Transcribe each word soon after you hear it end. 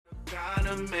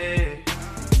economy.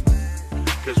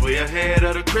 Cause we ahead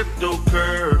of the crypto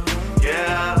curve,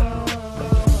 yeah.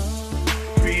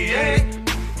 Create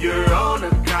your own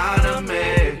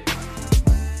economy.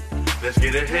 Let's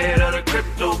get ahead of the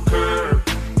crypto curve,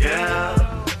 yeah.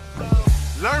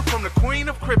 Learn from the queen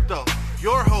of crypto,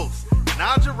 your host,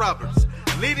 Naja Roberts,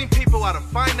 leading people out of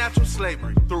financial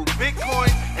slavery through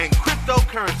Bitcoin and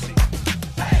cryptocurrency.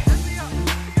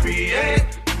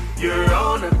 Create your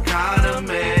own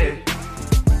economy.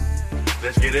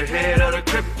 Let's get ahead of the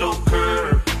crypto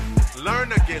curve.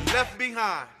 Learn to get left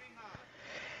behind.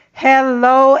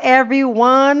 Hello,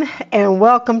 everyone, and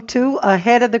welcome to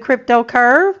Ahead of the Crypto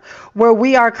Curve, where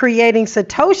we are creating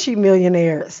Satoshi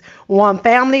millionaires, one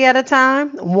family at a time,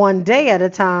 one day at a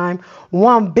time,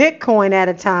 one Bitcoin at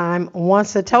a time, one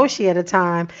Satoshi at a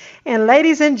time. And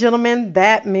ladies and gentlemen,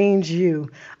 that means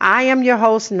you. I am your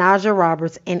host, Naja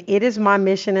Roberts, and it is my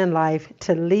mission in life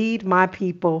to lead my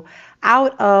people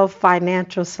out of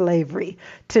financial slavery.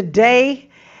 Today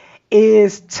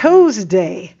is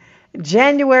Tuesday,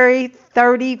 January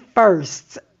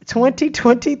 31st,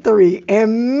 2023.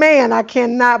 And man, I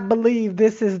cannot believe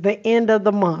this is the end of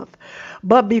the month.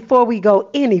 But before we go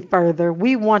any further,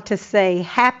 we want to say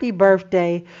happy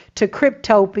birthday to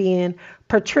Cryptopian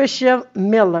Patricia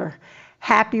Miller.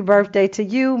 Happy birthday to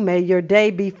you. May your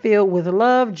day be filled with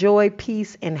love, joy,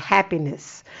 peace, and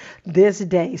happiness this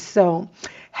day. So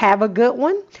have a good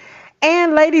one.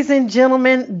 And ladies and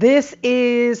gentlemen, this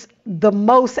is the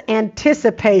most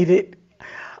anticipated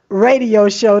radio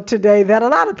show today that a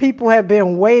lot of people have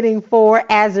been waiting for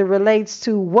as it relates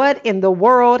to what in the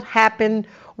world happened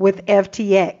with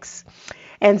FTX.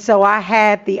 And so I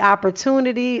had the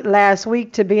opportunity last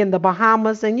week to be in the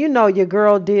Bahamas, and you know your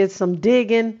girl did some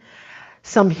digging,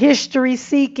 some history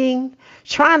seeking,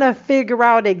 trying to figure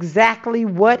out exactly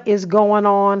what is going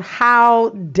on, how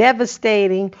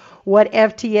devastating what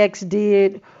FTX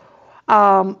did,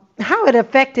 how it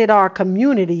affected our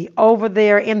community over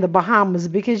there in the Bahamas,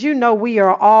 because you know we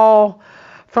are all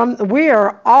from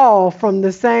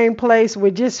the same place.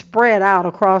 We're just spread out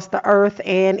across the earth,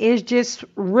 and it's just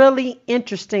really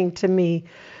interesting to me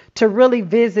to really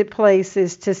visit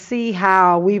places to see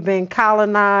how we've been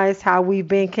colonized, how we've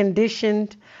been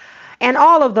conditioned, and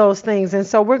all of those things. And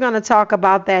so we're going to talk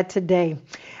about that today.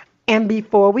 And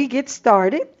before we get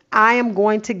started, I am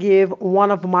going to give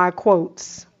one of my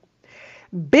quotes.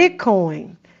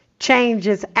 Bitcoin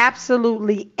changes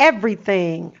absolutely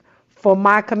everything for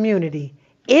my community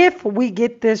if we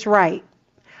get this right.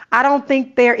 I don't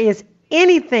think there is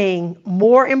anything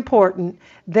more important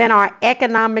than our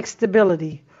economic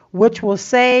stability, which will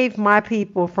save my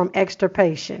people from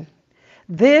extirpation.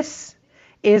 This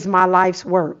is my life's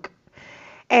work.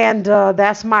 And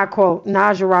that's my quote,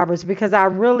 Naja Roberts, because I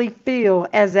really feel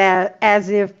as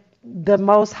if the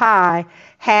Most High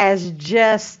has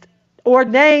just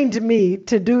ordained me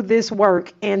to do this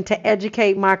work and to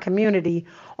educate my community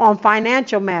on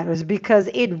financial matters, because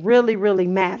it really, really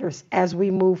matters as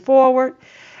we move forward,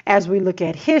 as we look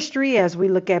at history, as we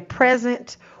look at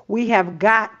present. We have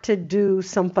got to do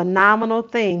some phenomenal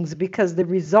things because the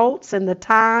results and the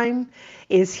time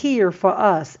is here for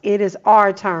us. It is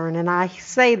our turn. And I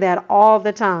say that all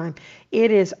the time.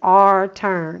 It is our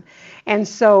turn. And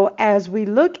so as we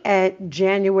look at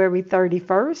January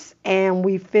 31st and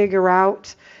we figure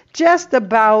out just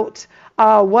about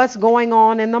what's going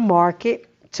on in the market,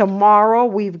 tomorrow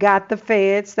we've got the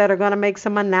feds that are going to make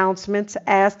some announcements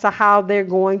as to how they're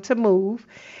going to move.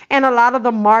 And a lot of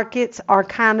the markets are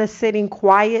kind of sitting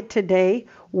quiet today,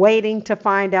 waiting to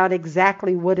find out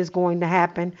exactly what is going to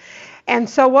happen. And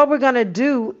so what we're going to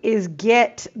do is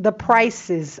get the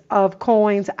prices of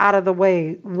coins out of the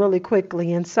way really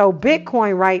quickly. And so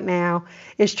Bitcoin right now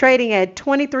is trading at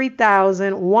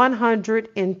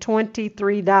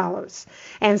 $23,123.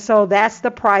 And so that's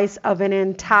the price of an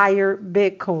entire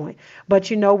Bitcoin. But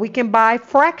you know, we can buy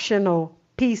fractional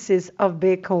pieces of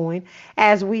Bitcoin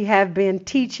as we have been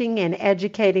teaching and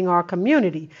educating our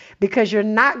community, because you're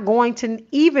not going to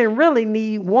even really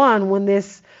need one when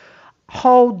this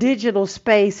whole digital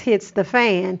space hits the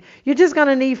fan. You're just going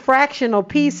to need fractional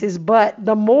pieces, but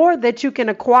the more that you can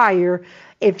acquire,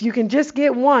 if you can just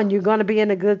get one, you're going to be in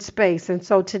a good space. And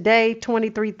so today,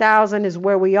 23,000 is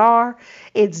where we are.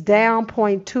 It's down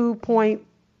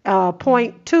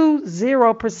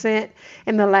 0.20%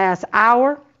 in the last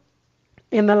hour.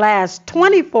 In the last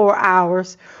 24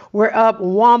 hours, we're up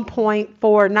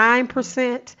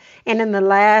 1.49%. And in the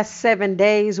last 7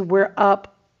 days, we're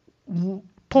up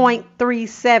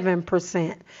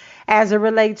 0.37%. As it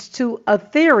relates to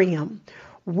Ethereum,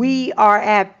 we are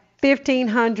at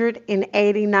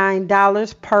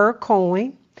 $1,589 per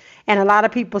coin. And a lot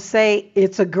of people say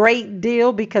it's a great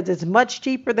deal because it's much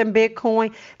cheaper than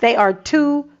Bitcoin. They are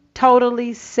two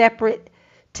totally separate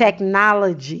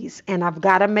technologies, and I've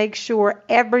got to make sure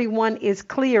everyone is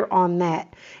clear on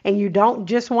that. And you don't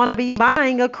just want to be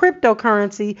buying a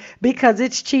cryptocurrency because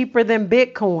it's cheaper than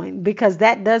Bitcoin, because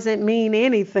that doesn't mean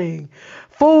anything.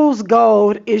 Fool's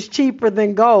gold is cheaper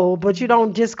than gold, but you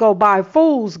don't just go buy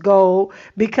fool's gold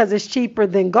because it's cheaper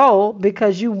than gold,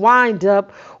 because you wind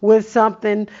up with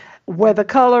something where the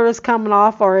color is coming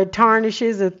off or it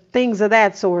tarnishes or things of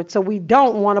that sort. So we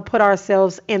don't want to put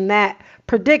ourselves in that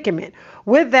predicament.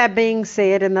 With that being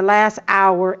said, in the last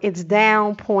hour, it's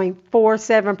down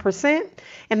 0.47%.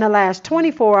 In the last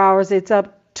 24 hours, it's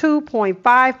up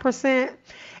 2.5%.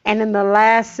 And in the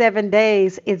last 7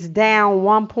 days, it's down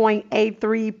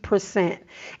 1.83%.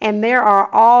 And there are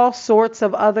all sorts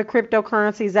of other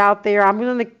cryptocurrencies out there. I'm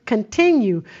going to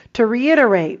continue to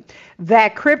reiterate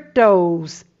that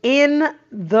cryptos in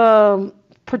the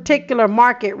particular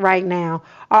market right now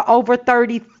are over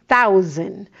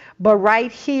 30,000. But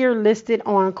right here listed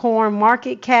on Coin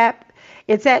Market Cap,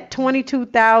 it's at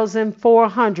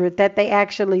 22,400 that they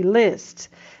actually list.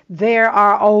 There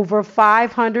are over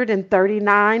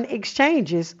 539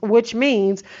 exchanges, which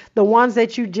means the ones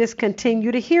that you just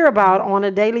continue to hear about on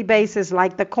a daily basis,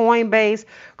 like the Coinbase,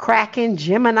 Kraken,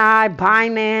 Gemini,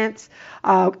 Binance,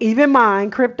 even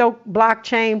mine, Crypto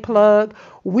Blockchain Plug.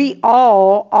 We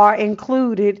all are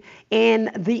included in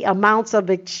the amounts of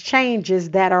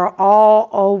exchanges that are all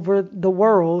over the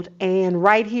world. And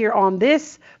right here on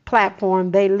this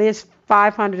platform, they list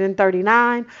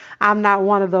 539. I'm not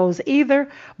one of those either.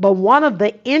 But one of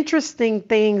the interesting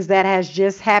things that has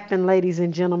just happened, ladies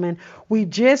and gentlemen, we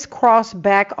just crossed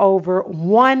back over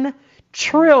 $1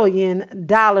 trillion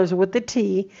with the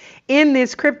T in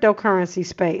this cryptocurrency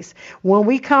space. When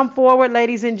we come forward,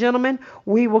 ladies and gentlemen,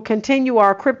 we will continue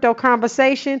our crypto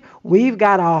conversation. We've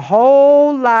got a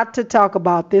whole lot to talk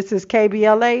about. This is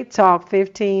KBLA Talk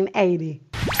 1580.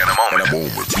 In a moment,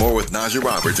 more with Naja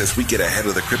Roberts as we get ahead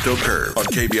of the crypto curve on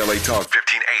KBLA Talk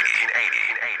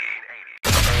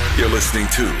 1580. You're listening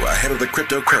to Ahead of the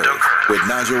Crypto Curve with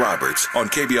Naja Roberts on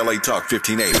KBLA Talk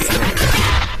 1580.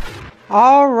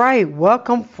 All right,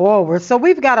 welcome forward. So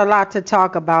we've got a lot to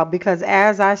talk about because,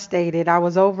 as I stated, I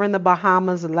was over in the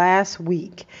Bahamas last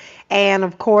week. And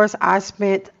of course, I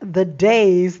spent the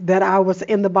days that I was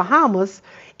in the Bahamas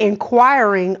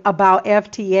inquiring about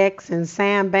FTX and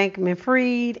Sam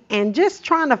Bankman-Fried and just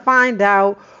trying to find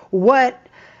out what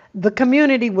the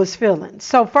community was feeling.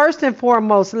 So first and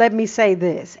foremost, let me say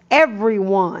this.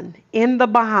 Everyone in the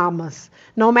Bahamas,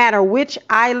 no matter which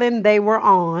island they were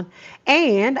on,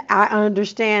 and I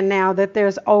understand now that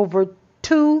there's over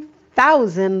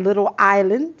 2,000 little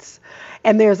islands,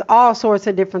 and there's all sorts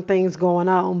of different things going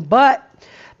on. But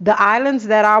the islands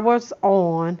that I was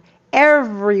on,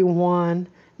 everyone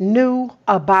knew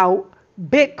about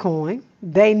Bitcoin.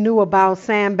 They knew about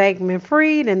Sam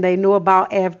Bankman-Fried, and they knew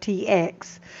about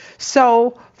FTX.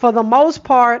 So for the most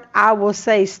part, I will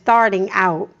say starting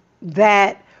out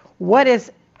that what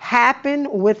has happened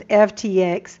with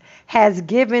FTX has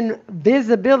given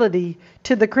visibility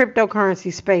to the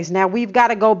cryptocurrency space. Now we've got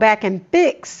to go back and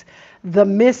fix the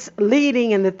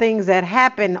misleading and the things that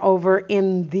happen over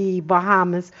in the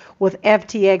Bahamas with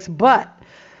FTX, but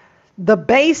the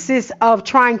basis of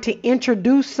trying to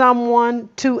introduce someone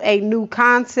to a new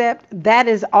concept, that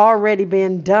has already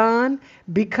been done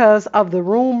because of the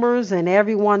rumors and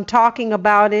everyone talking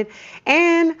about it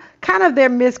and kind of their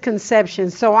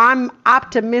misconceptions. So I'm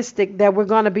optimistic that we're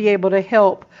going to be able to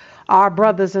help our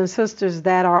brothers and sisters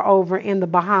that are over in the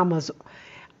Bahamas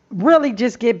really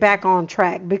just get back on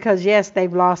track, because yes,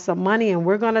 they've lost some money, and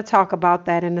we're going to talk about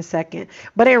that in a second.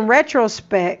 But in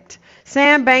retrospect,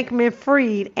 Sam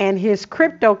Bankman-Fried and his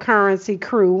cryptocurrency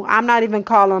crew, I'm not even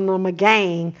calling them a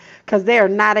gang because they are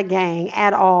not a gang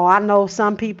at all. I know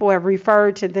some people have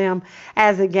referred to them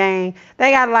as a gang.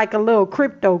 They got like a little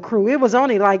crypto crew. It was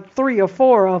only like 3 or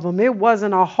 4 of them. It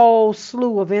wasn't a whole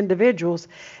slew of individuals.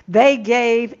 They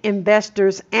gave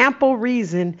investors ample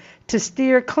reason to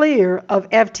steer clear of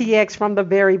FTX from the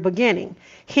very beginning.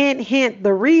 Hint, hint,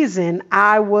 the reason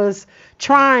I was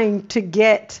trying to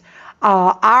get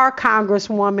our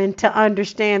congresswoman to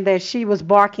understand that she was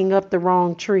barking up the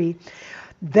wrong tree.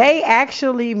 They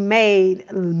actually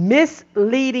made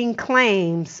misleading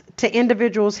claims to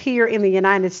individuals here in the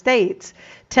United States,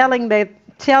 telling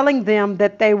telling them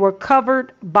that they were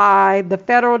covered by the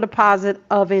Federal Deposit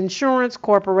of Insurance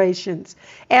Corporations,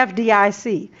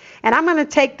 FDIC. And I'm going to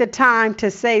take the time to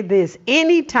say this.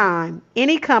 Anytime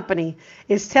any company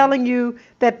is telling you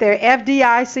that they're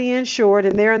FDIC insured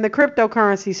and they're in the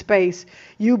cryptocurrency space,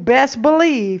 you best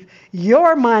believe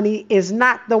your money is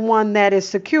not the one that is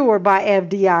secured by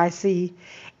FDIC.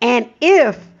 And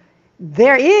if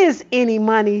there is any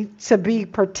money to be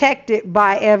protected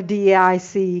by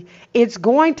FDIC, it's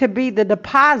going to be the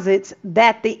deposits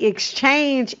that the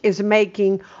exchange is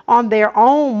making on their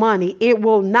own money. It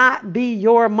will not be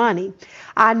your money.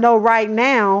 I know right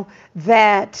now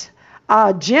that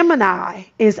Gemini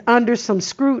is under some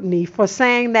scrutiny for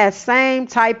saying that same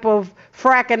type of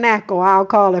frackanackle. I'll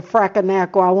call it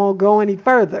frackanackle. I won't go any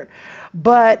further.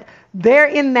 But they're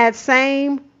in that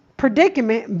same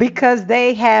predicament because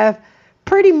they have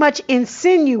pretty much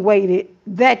insinuated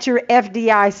that you're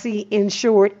FDIC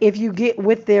insured if you get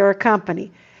with their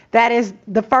company. That is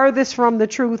the furthest from the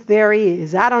truth there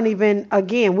is.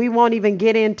 We won't even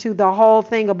get into the whole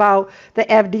thing about the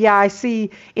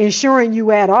FDIC insuring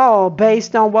you at all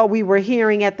based on what we were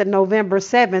hearing at the November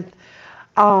 7th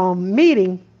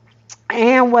meeting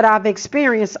and what I've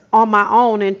experienced on my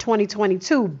own in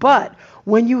 2022. But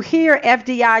when you hear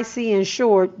FDIC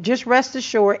insured, just rest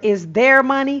assured it's their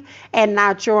money and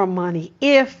not your money,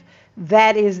 if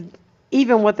that is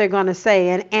even what they're going to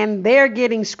say. And they're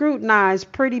getting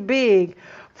scrutinized pretty big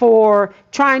for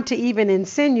trying to even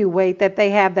insinuate that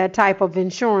they have that type of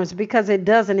insurance, because it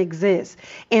doesn't exist.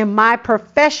 In my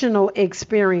professional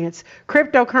experience,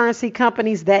 cryptocurrency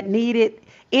companies that needed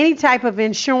any type of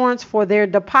insurance for their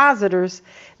depositors,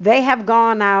 they have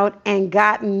gone out and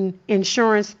gotten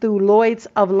insurance through Lloyd's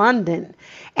of London.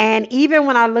 And even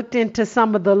when I looked into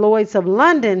some of the Lloyd's of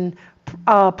London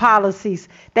policies,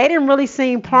 they didn't really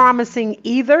seem promising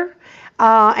either.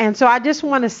 And so I just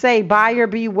want to say, buyer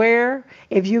beware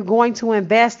if you're going to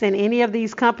invest in any of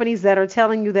these companies that are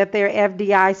telling you that they're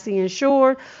FDIC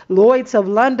insured, Lloyd's of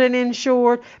London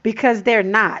insured, because they're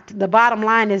not. The bottom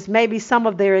line is maybe some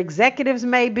of their executives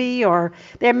may be, or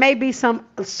there may be some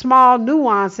small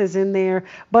nuances in there,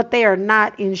 but they are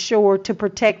not insured to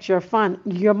protect your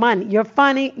money, your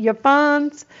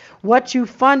funds, what you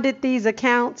funded these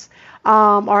accounts,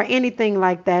 or anything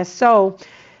like that. So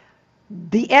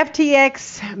the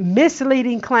FTX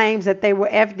misleading claims that they were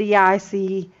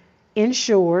FDIC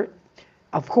insured,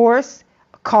 of course,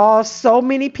 caused so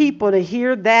many people to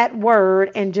hear that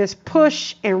word and just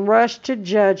push and rush to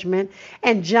judgment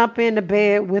and jump into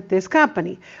bed with this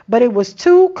company. But it was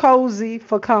too cozy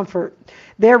for comfort.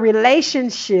 Their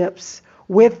relationships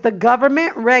with the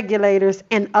government regulators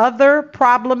and other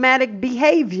problematic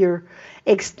behavior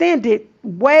extended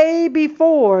way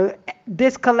before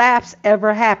this collapse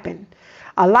ever happened.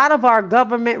 A lot of our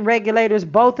government regulators,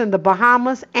 both in the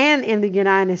Bahamas and in the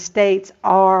United States,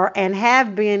 are and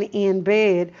have been in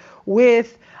bed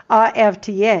with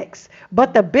FTX.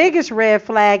 But the biggest red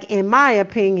flag, in my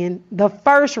opinion, the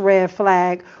first red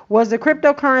flag, was the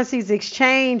cryptocurrency's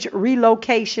exchange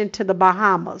relocation to the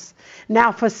Bahamas.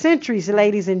 Now, for centuries,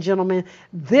 ladies and gentlemen,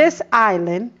 this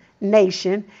island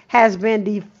nation has been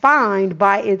defined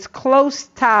by its close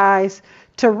ties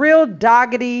to real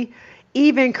doggedy,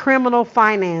 even criminal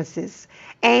finances.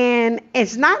 And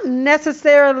it's not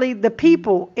necessarily the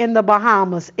people in the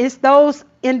Bahamas. It's those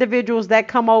individuals that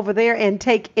come over there and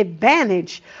take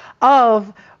advantage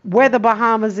of where the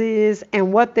Bahamas is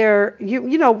and what they're,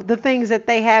 the things that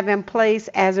they have in place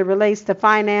as it relates to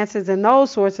finances and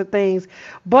those sorts of things.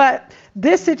 But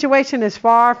this situation is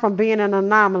far from being an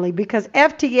anomaly, because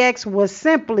FTX was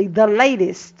simply the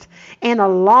latest in a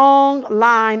long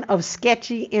line of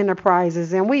sketchy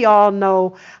enterprises. And we all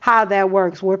know how that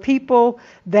works, where people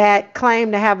that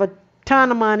claim to have a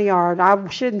ton of money, or I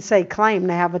shouldn't say claim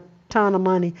to have a ton of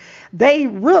money, they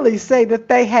really say that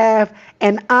they have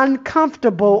an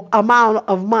uncomfortable amount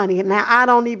of money. Now, I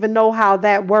don't even know how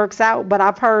that works out, but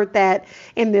I've heard that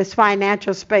in this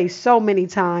financial space so many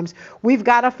times. We've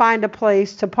got to find a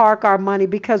place to park our money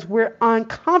because we're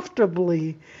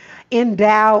uncomfortably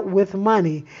endowed with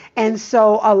money. And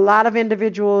so a lot of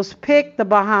individuals pick the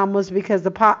Bahamas because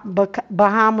the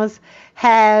Bahamas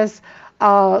has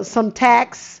some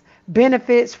tax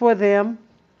benefits for them,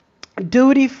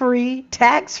 duty free,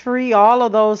 tax free, all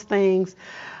of those things.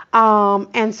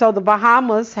 And so the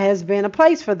Bahamas has been a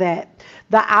place for that.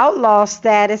 The outlaw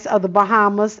status of the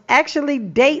Bahamas actually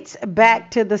dates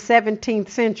back to the 17th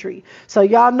century. So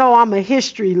y'all know I'm a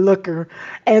history looker.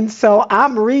 And so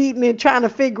I'm reading and trying to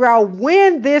figure out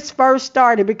when this first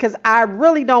started, because I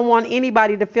really don't want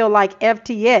anybody to feel like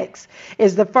FTX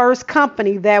is the first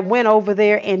company that went over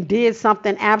there and did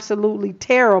something absolutely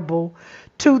terrible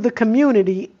to the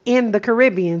community in the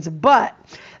Caribbean. But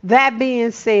that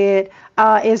being said,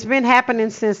 it's been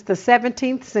happening since the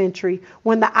 17th century,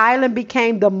 when the island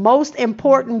became the most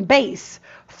important base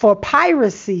for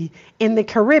piracy in the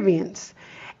Caribbean.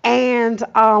 And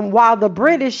while the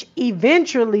British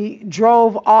eventually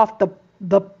drove off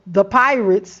the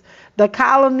pirates, the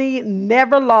colony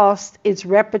never lost its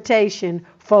reputation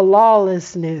for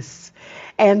lawlessness.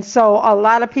 And so a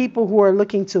lot of people who are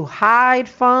looking to hide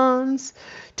funds,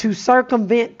 to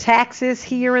circumvent taxes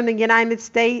here in the United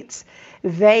States,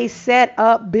 they set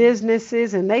up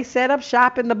businesses and they set up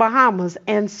shop in the Bahamas.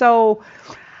 And so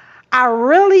I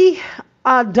really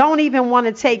don't even want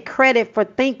to take credit for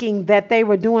thinking that they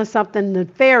were doing something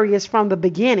nefarious from the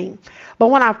beginning. But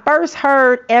when I first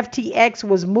heard FTX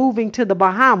was moving to the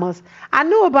Bahamas, I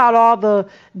knew about all the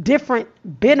different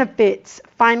benefits,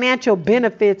 financial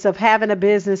benefits of having a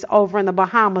business over in the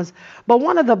Bahamas. But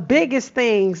one of the biggest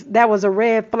things that was a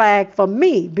red flag for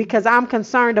me, because I'm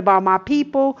concerned about my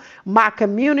people, my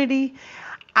community,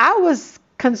 I was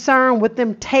concerned with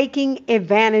them taking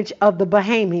advantage of the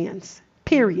Bahamians,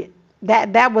 period.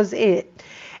 That was it.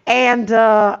 And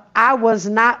I was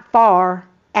not far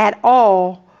at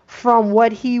all from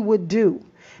what he would do.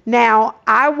 Now,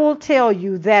 I will tell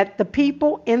you that the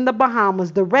people in the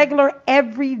Bahamas, the regular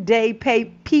everyday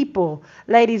people,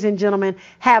 ladies and gentlemen,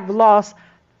 have lost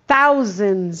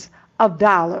thousands of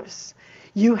dollars.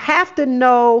 You have to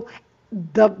know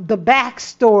the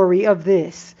backstory of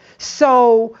this.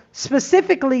 So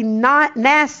specifically, not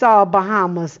Nassau,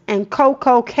 Bahamas and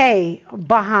Coco Cay,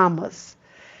 Bahamas.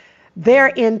 Their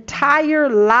entire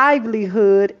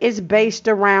livelihood is based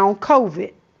around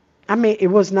COVID. I mean, it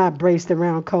was not based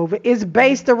around COVID. It's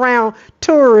based around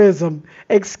tourism.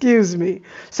 Excuse me.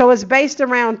 So it's based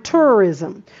around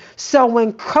tourism. So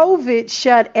when COVID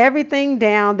shut everything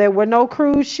down, there were no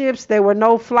cruise ships. There were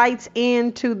no flights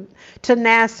to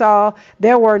Nassau.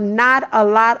 There were not a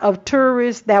lot of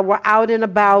tourists that were out and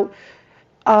about,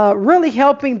 really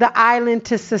helping the island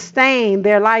to sustain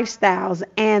their lifestyles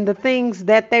and the things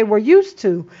that they were used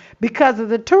to because of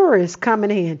the tourists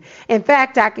coming in. In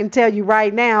fact, I can tell you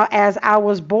right now, as I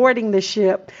was boarding the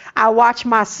ship, I watched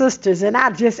my sisters and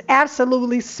I just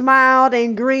absolutely smiled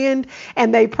and grinned,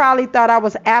 and they probably thought I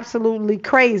was absolutely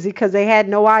crazy because they had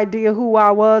no idea who I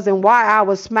was and why I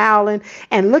was smiling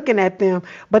and looking at them.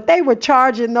 But they were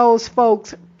charging those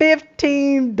folks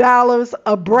 $15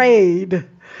 a braid.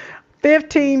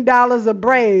 $15 a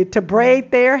braid to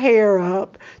braid their hair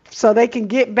up so they can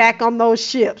get back on those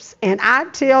ships. And I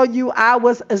tell you, I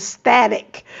was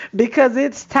ecstatic because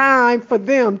it's time for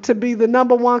them to be the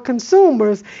number one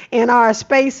consumers in our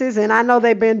spaces. And I know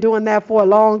they've been doing that for a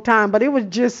long time, but it was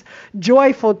just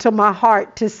joyful to my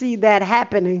heart to see that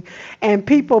happening and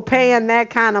people paying that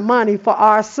kind of money for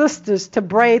our sisters to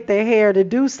braid their hair, to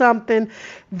do something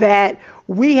that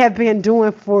we have been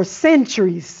doing for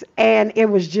centuries, and it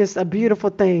was just a beautiful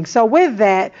thing. So with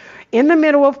that, in the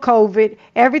middle of COVID,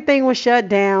 everything was shut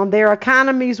down. Their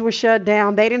economies were shut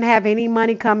down. They didn't have any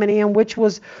money coming in, which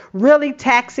was really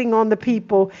taxing on the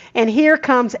people. And here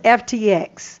comes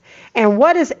FTX. And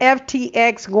what is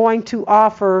FTX going to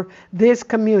offer this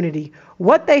community?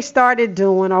 What they started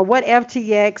doing, or what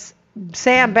FTX,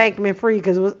 Sam Bankman-Fried,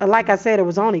 because like I said, it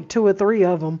was only 2 or 3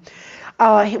 of them.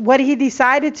 What he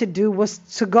decided to do was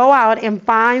to go out and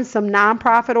find some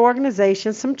nonprofit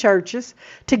organizations, some churches,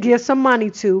 to give some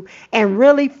money to and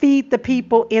really feed the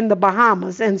people in the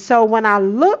Bahamas. And so when I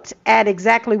looked at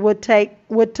exactly what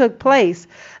took place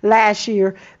last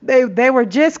year, they were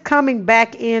just coming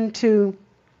back into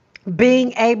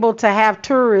being able to have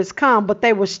tourists come, but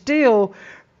they were still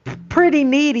pretty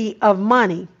needy of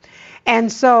money.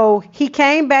 And so he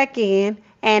came back in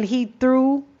and he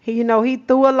threw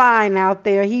a line out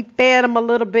there. He fed them a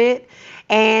little bit,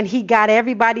 and he got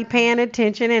everybody paying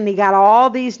attention, and he got all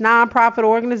these nonprofit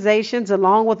organizations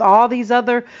along with all these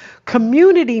other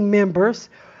community members,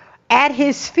 at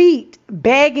his feet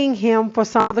begging him for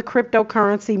some of the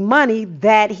cryptocurrency money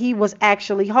that he was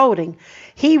actually holding.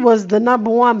 He was the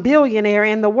 #1 billionaire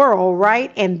in the world,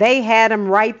 right? And they had him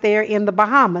right there in the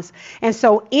Bahamas. And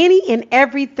so any and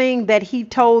everything that he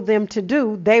told them to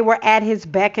do, they were at his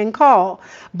beck and call.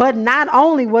 But not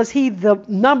only was he the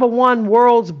 #1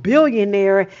 world's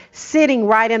billionaire sitting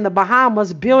right in the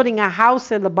Bahamas, building a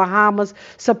house in the Bahamas,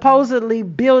 supposedly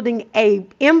building a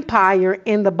empire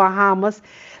in the Bahamas,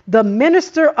 the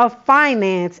Minister of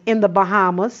Finance in the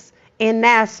Bahamas, in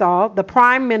Nassau, the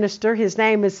Prime Minister, his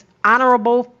name is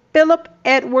Honorable Philip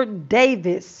Edward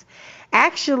Davis,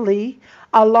 actually,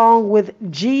 along with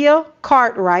Gia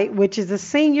Cartwright, which is the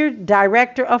Senior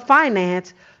Director of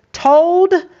Finance,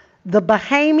 told the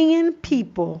Bahamian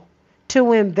people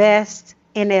to invest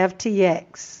in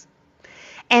FTX.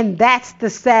 And that's the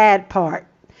sad part.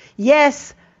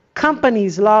 Yes,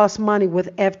 companies lost money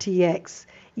with FTX.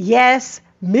 Yes,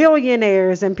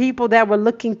 millionaires and people that were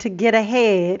looking to get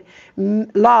ahead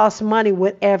lost money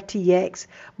with FTX.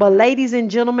 But ladies and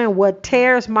gentlemen, what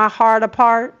tears my heart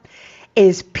apart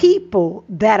is people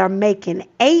that are making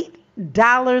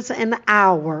 $8 an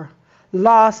hour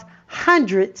lost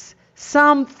hundreds,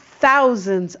 some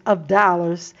thousands of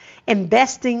dollars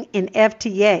investing in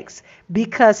FTX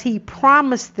because he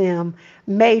promised them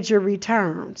major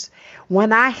returns.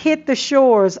 When I hit the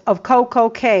shores of Coco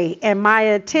Cay and my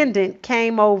attendant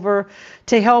came over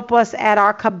to help us at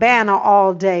our cabana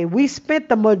all day, we spent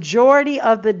the majority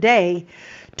of the day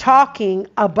talking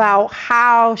about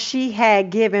how she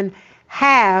had given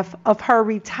half of her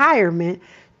retirement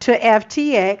to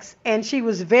FTX, and she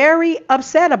was very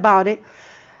upset about it.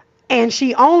 And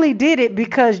she only did it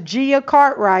because Gia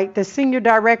Cartwright, the Senior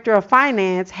Director of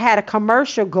Finance, had a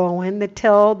commercial going to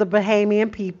tell the Bahamian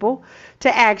people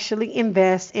to actually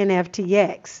invest in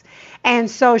FTX. And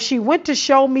so she went to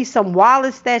show me some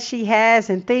wallets that she has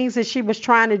and things that she was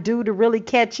trying to do to really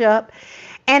catch up.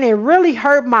 And it really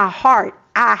hurt my heart.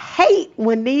 I hate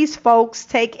when these folks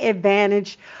take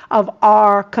advantage of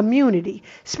our community,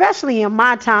 especially in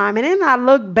my time. And then I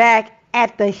look back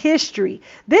at the history.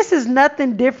 This is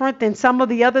nothing different than some of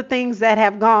the other things that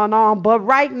have gone on. But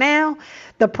right now,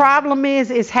 the problem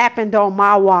is it's happened on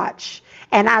my watch.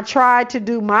 And I tried to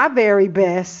do my very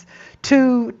best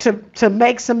to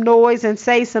make some noise and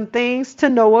say some things to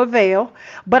no avail.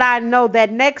 But I know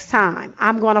that next time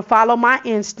I'm going to follow my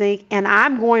instinct and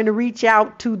I'm going to reach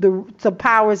out to the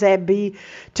powers that be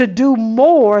to do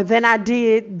more than I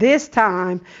did this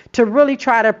time to really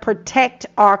try to protect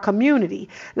our community.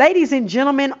 Ladies and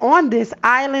gentlemen, on this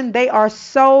island, they are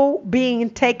so being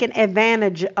taken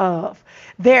advantage of.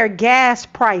 Their gas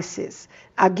prices.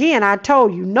 Again, I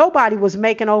told you, nobody was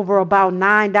making over about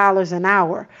 $9 an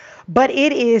hour. But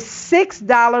it is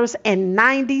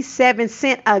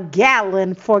 $6.97 a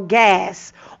gallon for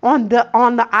gas on the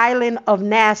island of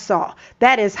Nassau.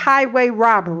 That is highway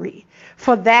robbery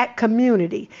for that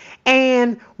community.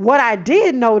 And what I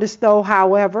did notice, though,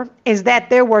 however, is that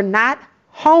there were not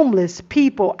homeless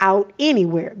people out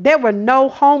anywhere. There were no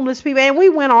homeless people. And we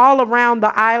went all around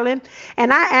the island.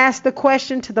 And I asked the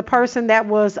question to the person that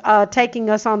was taking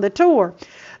us on the tour.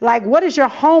 Like, what does your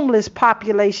homeless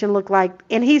population look like?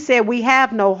 And he said, we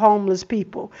have no homeless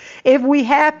people. If we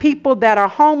have people that are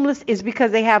homeless, it's because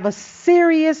they have a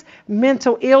serious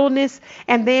mental illness.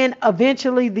 And then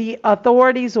eventually the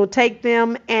authorities will take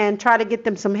them and try to get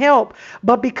them some help.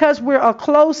 But because we're a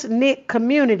close-knit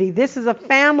community, this is a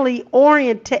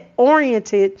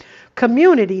family-oriented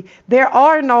community, there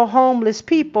are no homeless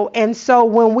people. And so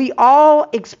when we all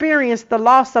experienced the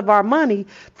loss of our money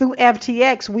through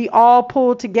FTX, we all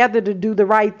pulled together to do the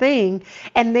right thing.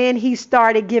 And then he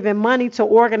started giving money to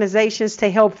organizations to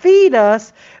help feed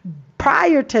us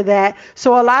prior to that.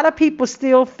 So a lot of people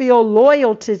still feel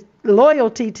loyalty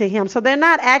to him. So they're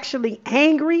not actually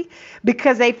angry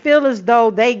because they feel as though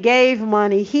they gave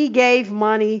money, he gave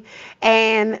money,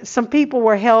 and some people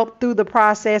were helped through the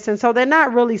process. And so they're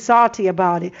not really salty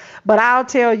about it. But I'll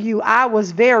tell you, I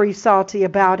was very salty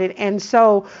about it. And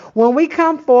so when we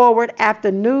come forward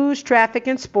after news, traffic,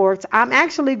 and sports, I'm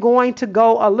actually going to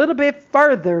go a little bit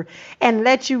further and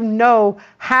let you know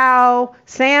how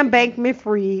Sam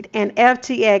Bankman-Fried and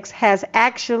FTX has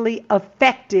actually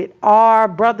affected our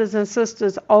brothers and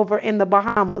sisters over in the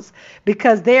Bahamas,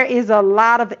 because there is a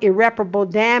lot of irreparable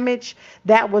damage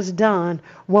that was done.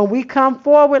 When we come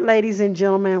forward, ladies and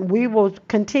gentlemen, we will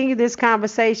continue this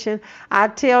conversation. I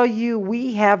tell you,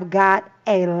 we have got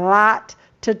a lot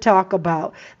to talk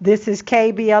about. This is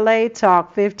KBLA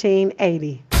Talk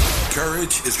 1580.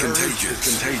 Courage is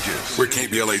contagious. We're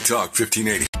KBLA Talk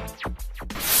 1580.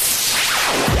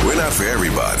 We're not for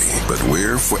everybody, but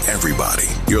we're for everybody.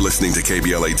 You're listening to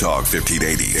KBLA Talk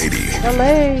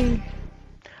 1580. LA.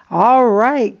 All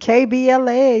right,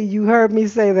 KBLA. You heard me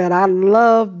say that. I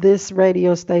love this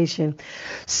radio station.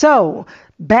 So,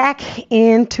 back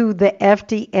into the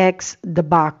FTX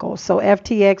debacle. So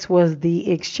FTX was the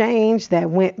exchange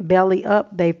that went belly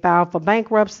up. They filed for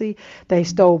bankruptcy. They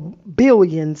stole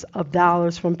billions of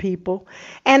dollars from people.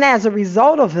 And as a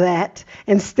result of that,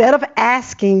 instead of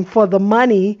asking for the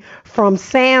money from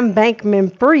Sam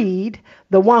Bankman-Fried,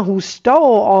 the one who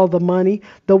stole all the money,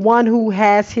 the one who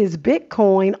has his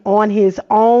Bitcoin on his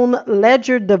own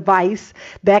ledger device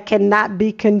that cannot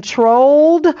be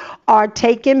controlled or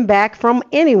taken back from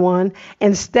anyone,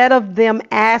 instead of them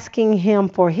asking him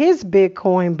for his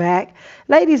Bitcoin back,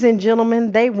 ladies and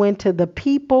gentlemen, they went to the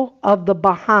people of the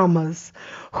Bahamas,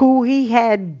 who he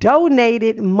had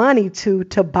donated money to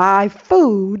buy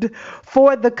food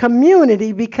for the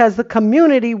community, because the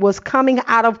community was coming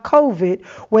out of COVID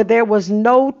where there was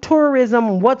no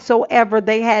tourism whatsoever.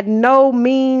 They had no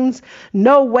means,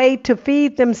 no way to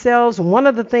feed themselves. One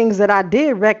of the things that I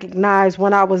did recognize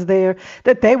when I was there,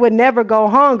 that they would never go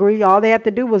hungry. All they had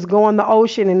to do was go in the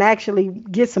ocean and actually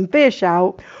get some fish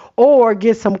out, or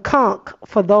get some conch.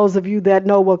 For those of you that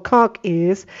know what conch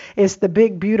is, it's the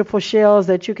big, beautiful shells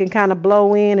that you can kind of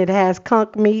blow in. It has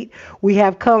conch meat. We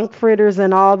have conch fritters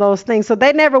and all those things. So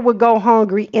they never would go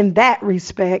hungry in that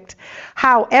respect.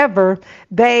 However,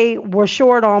 they were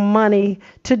short on money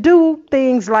to do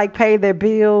things like pay their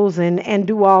bills and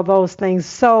do all those things.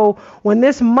 So when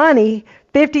this money,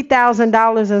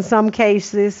 $50,000 in some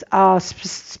cases,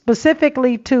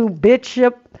 specifically to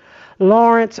Bishop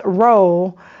Lawrence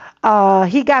Rowe,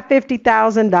 he got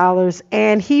 $50,000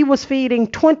 and he was feeding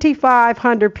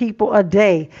 2,500 people a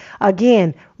day.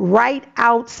 Again, right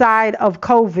outside of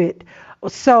COVID.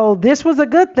 So this was a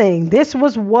good thing. This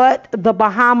was what the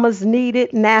Bahamas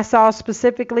needed, Nassau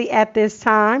specifically at this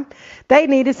time. They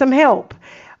needed some help.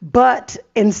 But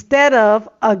instead of,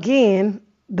 again,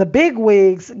 the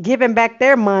bigwigs giving back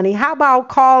their money, how about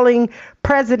calling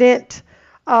President,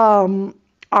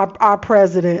 our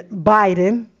President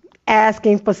Biden,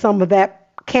 asking for some of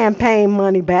that campaign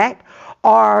money back,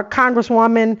 or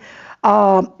Congresswoman,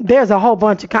 there's a whole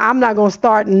bunch of, I'm not going to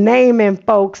start naming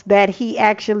folks that he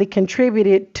actually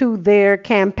contributed to their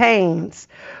campaigns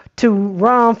to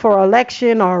run for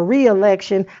election or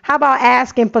re-election. How about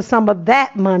asking for some of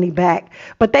that money back?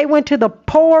 But they went to the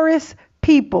poorest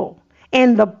people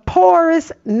in the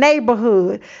poorest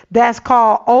neighborhood that's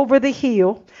called Over the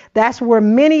Hill. That's where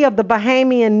many of the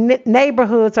Bahamian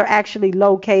neighborhoods are actually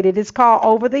located. It's called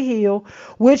Over the Hill,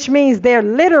 which means they're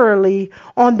literally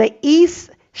on the East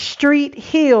Street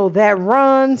Hill that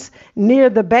runs near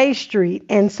the Bay Street.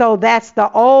 And so that's the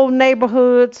old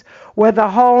neighborhoods where the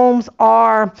homes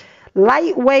are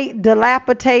lightweight,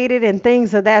 dilapidated, and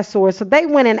things of that sort. So they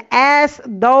went and asked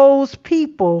those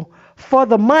people for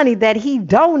the money that he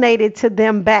donated to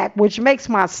them back, which makes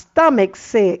my stomach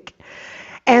sick.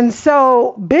 And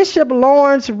so Bishop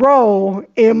Lawrence Rowe,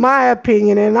 in my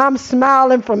opinion, and I'm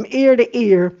smiling from ear to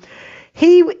ear,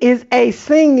 he is a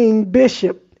singing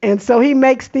bishop. And so he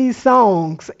makes these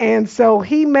songs. And so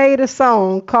he made a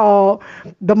song called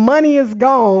The Money Is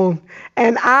Gone.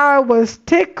 And I was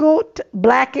tickled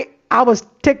black. I was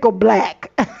tickled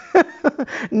black,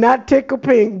 not tickled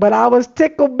pink, but I was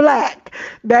tickled black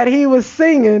that he was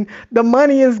singing The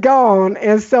Money Is Gone.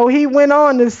 And so he went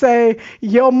on to say,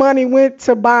 your money went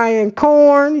to buying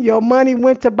corn, your money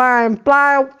went to buying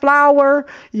flour,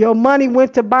 your money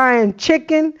went to buying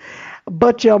chicken,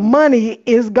 but your money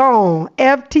is gone.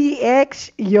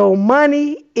 FTX, your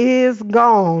money is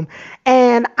gone.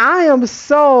 And I am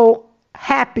so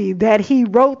happy that he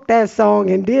wrote that song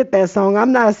and did that song.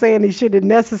 I'm not saying he should have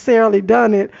necessarily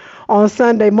done it on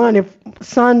Sunday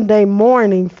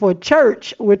morning for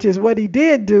church, which is what he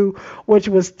did do, which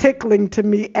was tickling to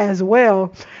me as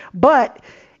well. But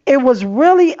it was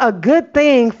really a good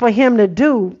thing for him to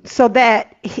do, so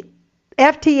that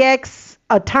FTX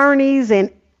attorneys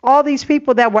and all these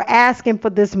people that were asking for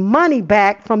this money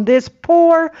back from this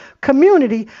poor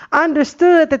community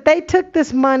understood that they took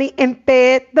this money and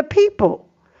fed the people.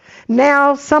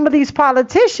 Now, some of these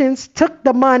politicians took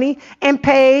the money and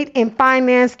paid and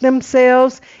financed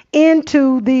themselves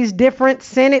into these different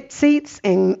Senate seats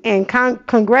and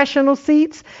congressional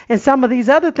seats and some of these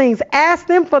other things, ask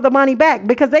them for the money back,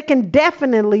 because they can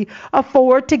definitely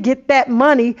afford to get that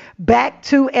money back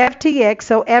to FTX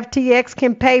so FTX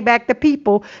can pay back the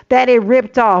people that it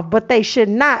ripped off. But they should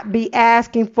not be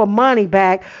asking for money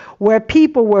back where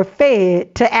people were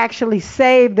fed to actually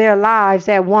save their lives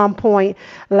at one point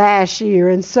last year.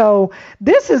 And so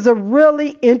this is a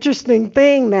really interesting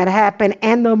thing that happened.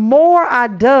 And the more I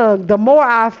dug, the more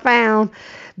I found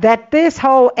that this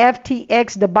whole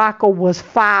FTX debacle was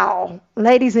foul.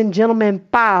 Ladies and gentlemen,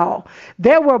 foul.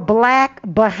 There were black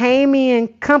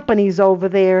Bahamian companies over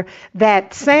there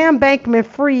that Sam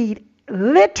Bankman-Fried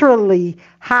literally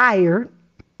hired,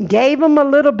 gave them a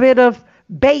little bit of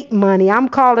bait money. I'm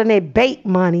calling it bait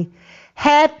money.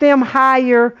 Had them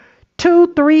hire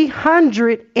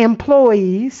 200-300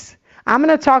 employees. I'm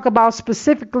going to talk about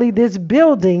specifically this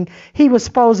building he was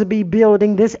supposed to be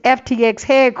building, this FTX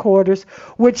headquarters,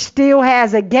 which still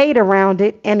has a gate around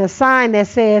it and a sign that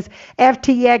says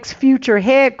FTX future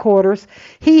headquarters.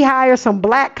 He hired some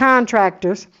black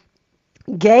contractors,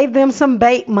 gave them some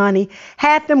bait money,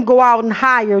 had them go out and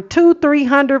hire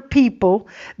 200-300 people.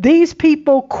 These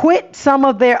people quit some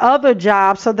of their other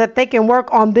jobs so that they can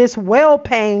work on this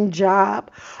well-paying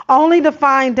job, only to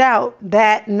find out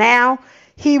that now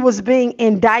he was being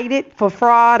indicted for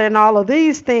fraud and all of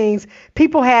these things.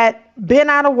 People had been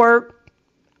out of work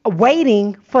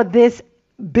waiting for this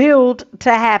build to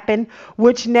happen,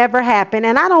 which never happened.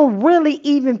 And I don't really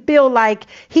even feel like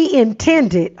he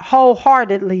intended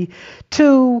wholeheartedly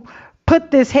to put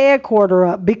this headquarter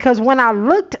up, because when I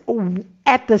looked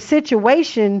at the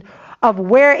situation of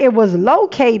where it was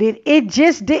located, it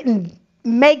just didn't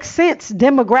make sense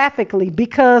demographically,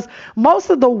 because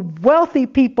most of the wealthy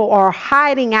people are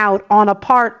hiding out on a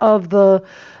part of the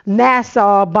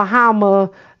Nassau,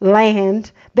 Bahama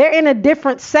land. They're in a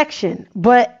different section,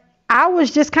 but I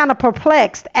was just kind of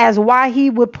perplexed as why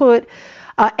he would put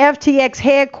FTX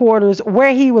headquarters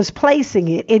where he was placing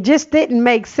it. It just didn't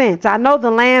make sense. I know the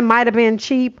land might have been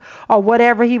cheap or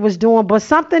whatever he was doing, but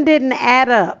something didn't add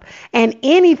up. And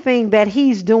anything that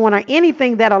he's doing, or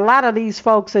anything that a lot of these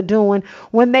folks are doing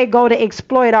when they go to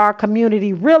exploit our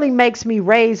community, really makes me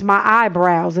raise my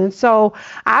eyebrows. And so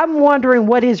I'm wondering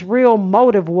what his real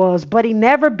motive was. But he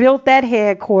never built that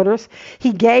headquarters.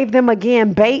 He gave them,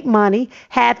 again, bait money,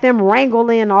 had them wrangle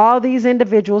in all these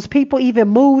individuals. People even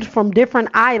moved from different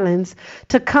islands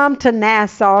to come to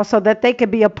Nassau so that they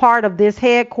could be a part of this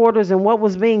headquarters and what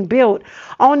was being built,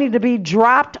 only to be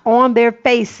dropped on their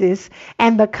faces,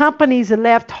 and the companies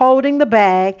left holding the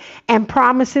bag, and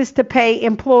promises to pay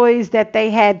employees that they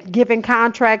had given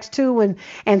contracts to, and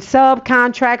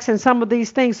subcontracts and some of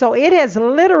these things. So it has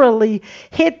literally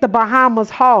hit the Bahamas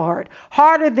hard,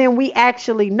 harder than we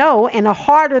actually know, and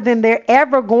harder than they're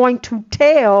ever going to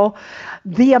tell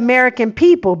the American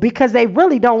people, because they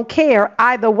really don't care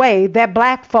either way that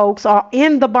black folks are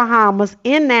in the Bahamas,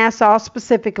 in Nassau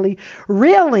specifically,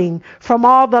 reeling from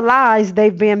all the lies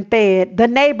they've been fed, the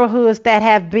neighborhoods that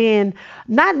have been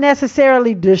not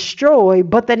necessarily destroyed,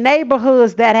 but the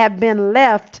neighborhoods that have been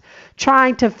left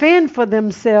trying to fend for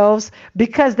themselves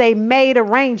because they made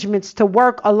arrangements to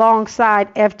work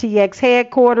alongside FTX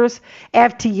headquarters,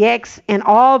 FTX, and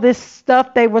all this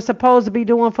stuff they were supposed to be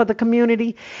doing for the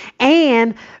community.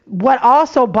 And what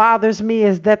also bothers me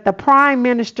is that the Prime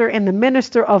Minister and the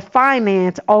Minister of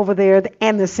Finance over there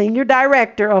and the Senior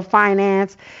Director of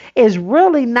Finance is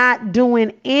really not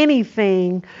doing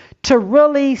anything to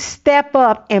really step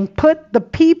up and put the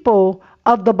people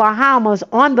of the Bahamas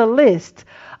on the list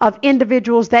of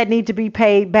individuals that need to be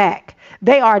paid back.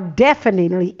 They are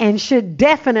definitely and should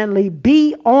definitely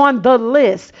be on the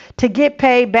list to get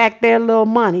paid back their little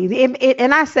money.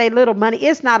 And I say little money,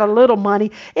 it's not a little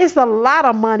money. It's a lot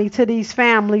of money to these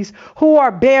families who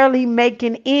are barely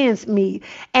making ends meet.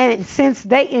 And since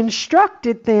they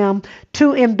instructed them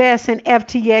to invest in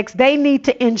FTX, they need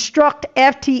to instruct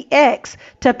FTX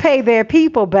to pay their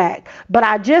people back. But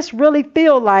I just really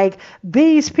feel like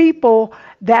these people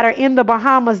that are in the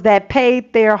Bahamas that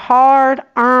paid their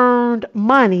hard-earned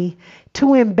money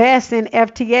to invest in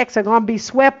FTX are going to be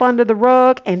swept under the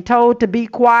rug and told to be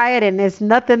quiet, and there's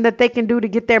nothing that they can do to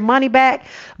get their money back.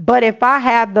 But if I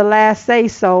have the last say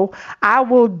so, I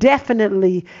will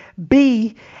definitely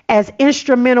be as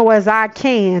instrumental as I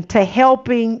can to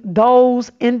helping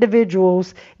those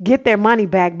individuals get their money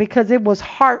back, because it was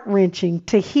heart-wrenching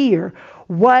to hear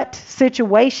what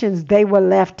situations they were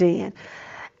left in.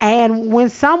 And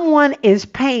when someone is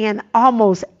paying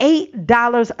almost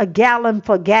 $8 a gallon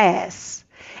for gas,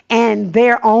 and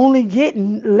they're only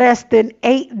getting less than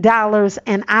 $8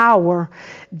 an hour,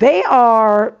 they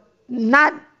are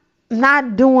not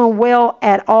not doing well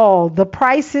at all. The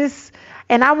prices,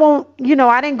 and I won't,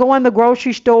 I didn't go in the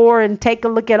grocery store and take a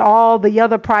look at all the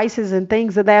other prices and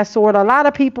things of that sort. A lot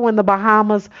of people in the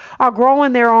Bahamas are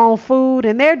growing their own food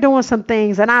and they're doing some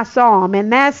things, and I saw them,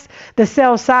 and that's the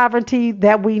self-sovereignty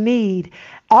that we need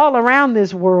all around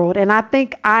this world. And I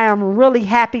think I am really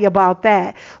happy about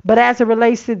that. But as it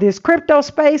relates to this crypto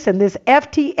space and this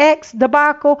FTX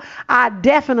debacle, I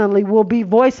definitely will be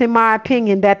voicing my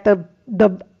opinion that the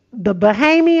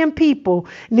Bahamian people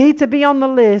need to be on the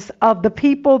list of the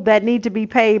people that need to be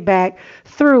paid back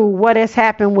through what has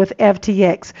happened with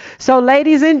FTX. So,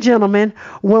 ladies and gentlemen,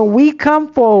 when we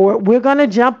come forward, we're going to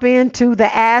jump into the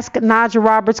Ask Naja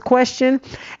Roberts question,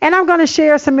 and I'm going to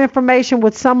share some information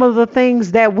with some of the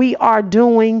things that we are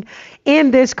doing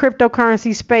in this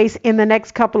cryptocurrency space in the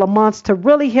next couple of months to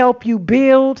really help you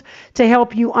build, to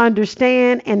help you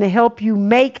understand, and to help you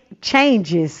make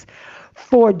changes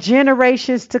for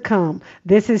generations to come.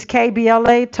 This is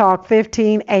KBLA Talk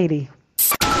 1580.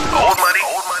 Old money,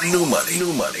 new money,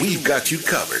 new money. We've got you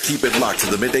covered. Keep it locked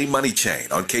to the Midday Money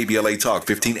Chain on KBLA Talk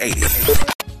 1580.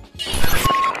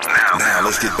 Now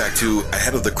let's get back to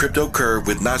Ahead of the Crypto Curve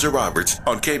with Naja Roberts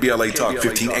on KBLA Talk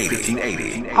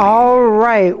 1580. All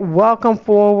right. Welcome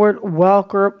forward.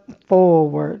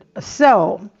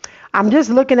 So, I'm just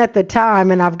looking at the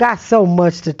time, and I've got so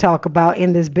much to talk about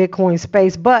in this Bitcoin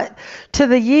space. But to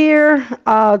the year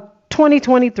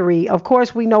 2023, of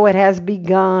course, we know it has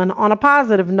begun on a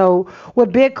positive note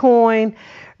with Bitcoin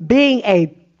being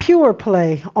a pure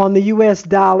play on the U.S.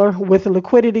 dollar, with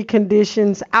liquidity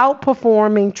conditions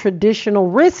outperforming traditional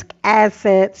risk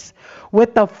assets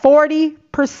with a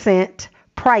 40%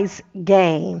 price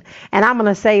gain. And I'm going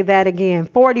to say that again,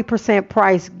 40%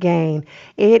 price gain.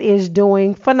 It is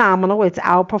doing phenomenal. It's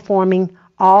outperforming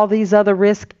all these other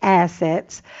risk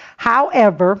assets.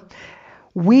 However,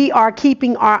 we are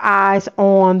keeping our eyes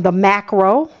on the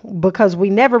macro, because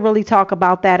we never really talk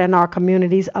about that in our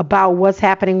communities, about what's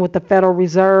happening with the Federal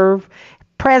Reserve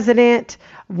president.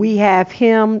 We have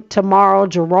him tomorrow,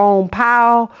 Jerome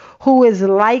Powell, who is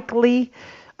likely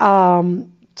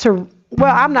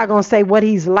well, I'm not going to say what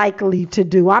he's likely to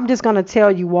do. I'm just going to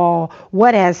tell you all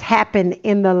what has happened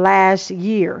in the last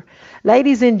year.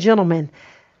 Ladies and gentlemen,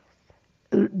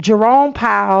 Jerome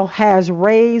Powell has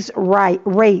raised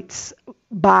rates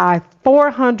by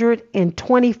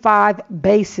 425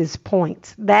 basis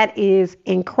points. That is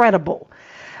incredible.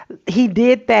 He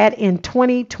did that in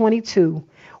 2022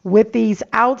 with these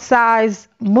outsized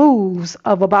moves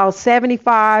of about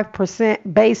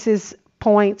 75% basis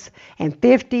points and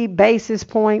 50 basis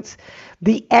points.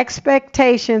 The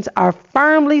expectations are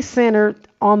firmly centered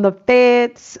on the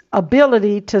Fed's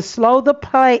ability to slow the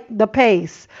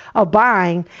pace of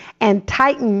buying and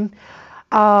tightening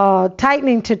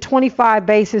to 25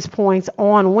 basis points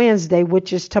on Wednesday,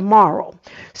 which is tomorrow.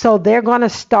 So they're going to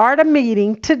start a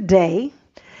meeting today,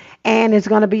 and it's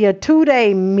going to be a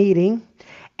 2-day meeting.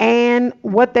 And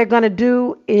what they're going to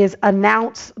do is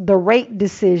announce the rate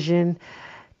decision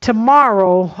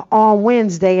tomorrow on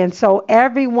Wednesday. And so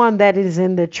everyone that is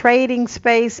in the trading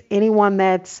space, anyone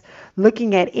that's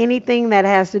looking at anything that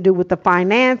has to do with the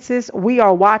finances, we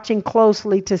are watching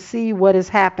closely to see what is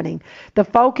happening. The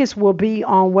focus will be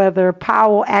on whether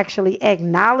Powell actually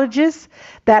acknowledges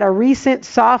that a recent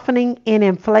softening in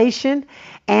inflation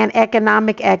and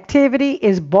economic activity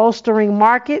is bolstering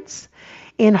markets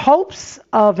in hopes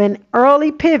of an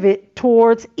early pivot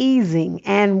towards easing.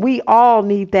 And we all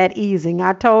need that easing.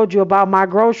 I told you about my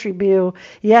grocery bill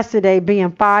yesterday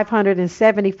being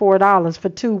 $574 for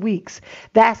 2 weeks.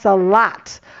 That's a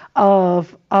lot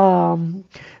of,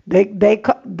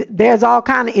 there's all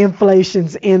kind of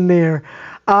inflations in there.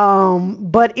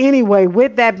 But anyway,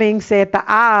 with that being said, the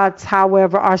odds,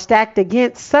 however, are stacked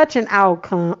against such an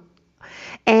outcome.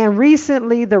 And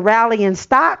recently, the rally in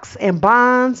stocks and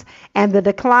bonds and the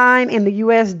decline in the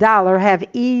U.S. dollar have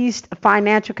eased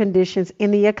financial conditions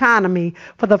in the economy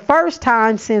for the first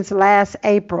time since last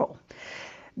April.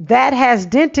 That has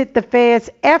dented the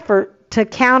Fed's effort to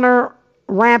counter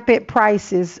rampant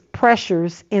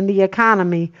pressures in the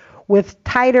economy with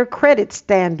tighter credit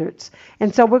standards.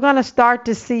 And so we're going to start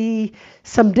to see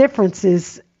some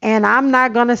differences, and I'm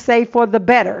not going to say for the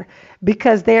better,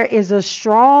 because there is a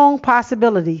strong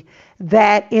possibility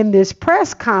that in this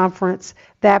press conference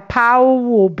that Powell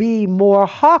will be more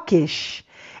hawkish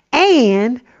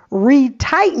and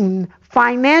retighten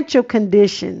financial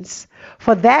conditions.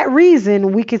 For that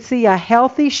reason, we could see a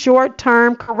healthy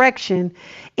short-term correction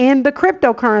in the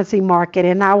cryptocurrency market.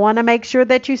 And I want to make sure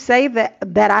that you say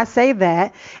that I say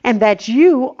that, and that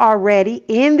you are ready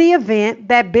in the event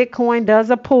that Bitcoin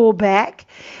does a pullback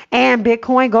and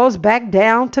Bitcoin goes back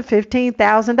down to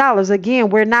 $15,000. Again,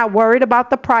 we're not worried about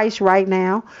the price right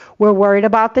now. We're worried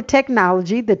about the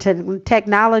technology. The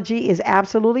technology is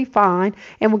absolutely fine,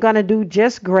 and we're going to do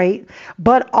just great.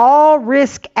 But all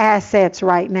risk assets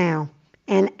right now,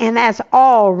 and as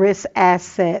all risk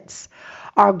assets,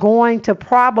 are going to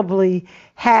probably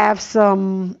have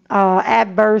some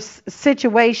adverse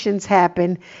situations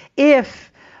happen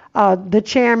if the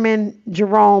chairman,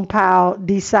 Jerome Powell,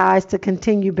 decides to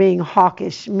continue being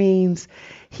hawkish. Means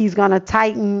he's going to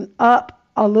tighten up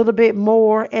a little bit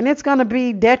more, and it's going to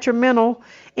be detrimental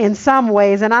in some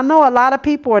ways. And I know a lot of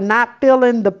people are not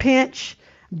feeling the pinch,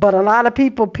 but a lot of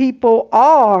people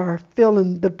are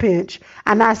feeling the pinch.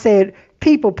 And I said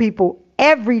people,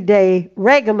 everyday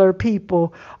regular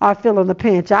people are feeling the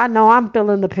pinch. I know I'm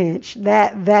feeling the pinch.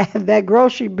 That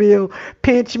grocery bill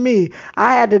pinched me.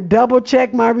 I had to double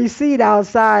check my receipt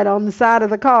outside on the side of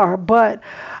the car. But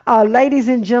ladies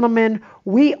and gentlemen,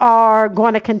 we are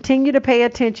going to continue to pay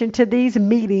attention to these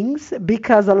meetings,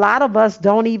 because a lot of us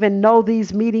don't even know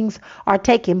these meetings are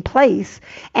taking place,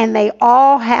 and they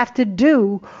all have to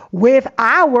do with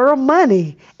our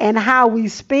money and how we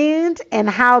spend and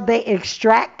how they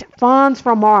extract funds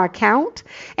from our account.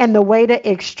 And the way to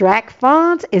extract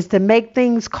funds is to make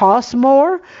things cost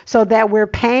more, so that we're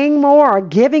paying more or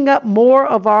giving up more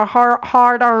of our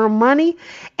hard-earned money.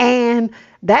 And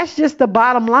that's just the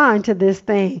bottom line to this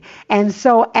thing. And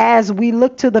so as we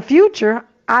look to the future,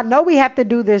 I know we have to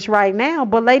do this right now,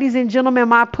 but ladies and gentlemen,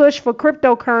 my push for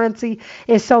cryptocurrency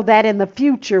is so that in the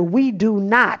future, we do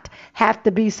not have to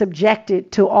be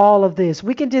subjected to all of this.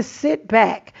 We can just sit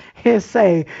back and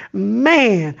say,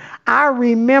 man, I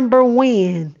remember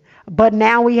when, but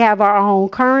now we have our own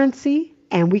currency,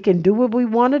 and we can do what we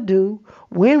want to do,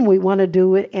 when we want to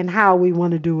do it, and how we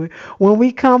want to do it. When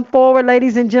we come forward,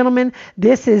 ladies and gentlemen,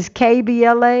 this is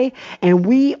KBLA, and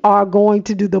we are going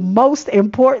to do the most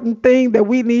important thing that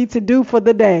we need to do for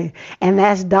the day, and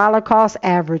that's dollar cost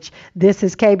average. This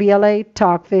is KBLA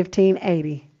Talk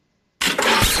 1580.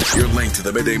 You're linked to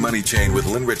the Midday Money Chain with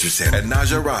Lynn Richardson and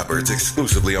Naja Roberts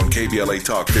exclusively on KBLA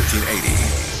Talk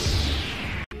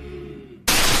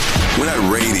 1580. We're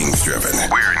not ratings driven.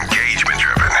 We're engagement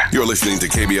driven. You're listening to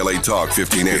KBLA Talk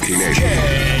 1580.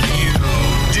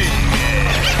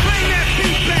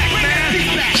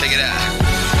 Check it out.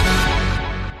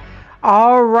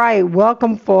 All right,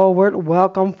 welcome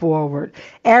forward.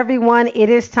 Everyone, it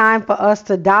is time for us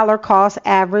to dollar cost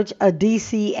average. A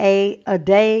DCA a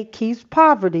day keeps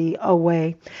poverty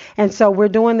away. And so we're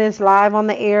doing this live on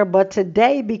the air, but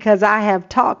today, because I have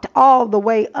talked all the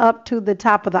way up to the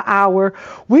top of the hour,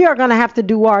 we are going to have to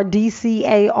do our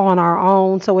DCA on our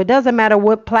own. So it doesn't matter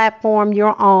what platform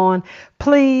you're on,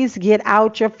 please get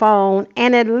out your phone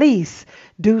and at least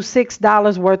do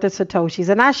 $6 worth of Satoshis.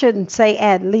 And I shouldn't say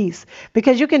at least,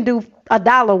 because you can do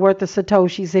 $1 worth of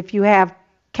Satoshis if you have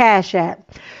Cash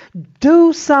App.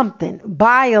 Do something.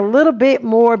 Buy a little bit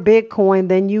more Bitcoin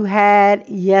than you had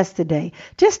yesterday.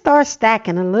 Just start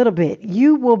stacking a little bit.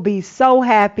 You will be so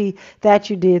happy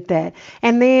that you did that.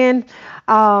 And then,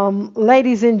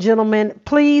 ladies and gentlemen,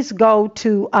 please go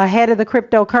to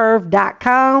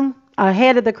aheadofthecryptocurve.com.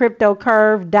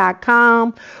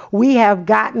 aheadofthecryptocurve.com. We have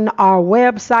gotten our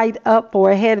website up for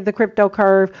Ahead of the Crypto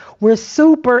Curve. We're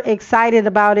super excited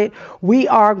about it. We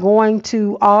are going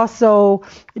to also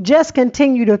just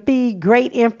continue to feed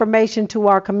great information to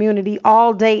our community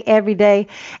all day, every day.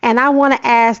 And I want to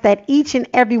ask that each and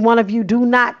every one of you do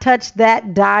not touch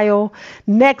that dial.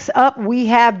 Next up, we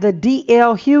have the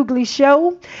DL Hughley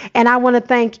Show. And I want to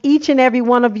thank each and every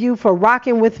one of you for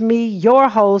rocking with me, your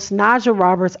host, Naja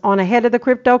Roberts, on Ahead of the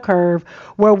Crypto Curve,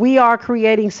 where we are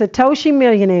creating Satoshi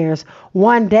millionaires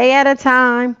one day at a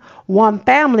time, one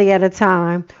family at a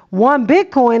time, one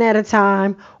Bitcoin at a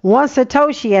time, one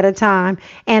Satoshi at a time.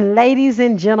 And ladies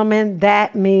and gentlemen,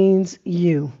 that means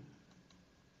you.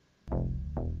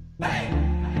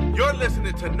 You're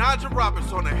listening to Naja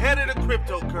Roberts on Ahead of the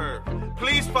Crypto Curve.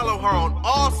 Please follow her on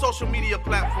all social media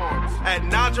platforms at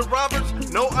Naja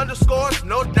Roberts. No underscores,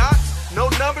 no dots, no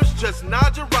numbers, just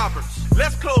Naja Roberts.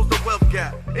 Let's close the wealth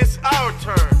gap. It's our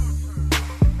turn.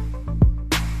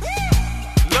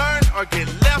 Learn or get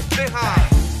left behind.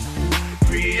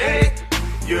 Create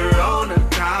your own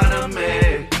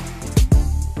economy.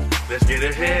 Let's get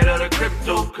ahead of the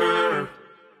crypto curve.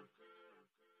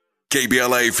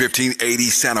 KBLA 1580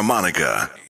 Santa Monica.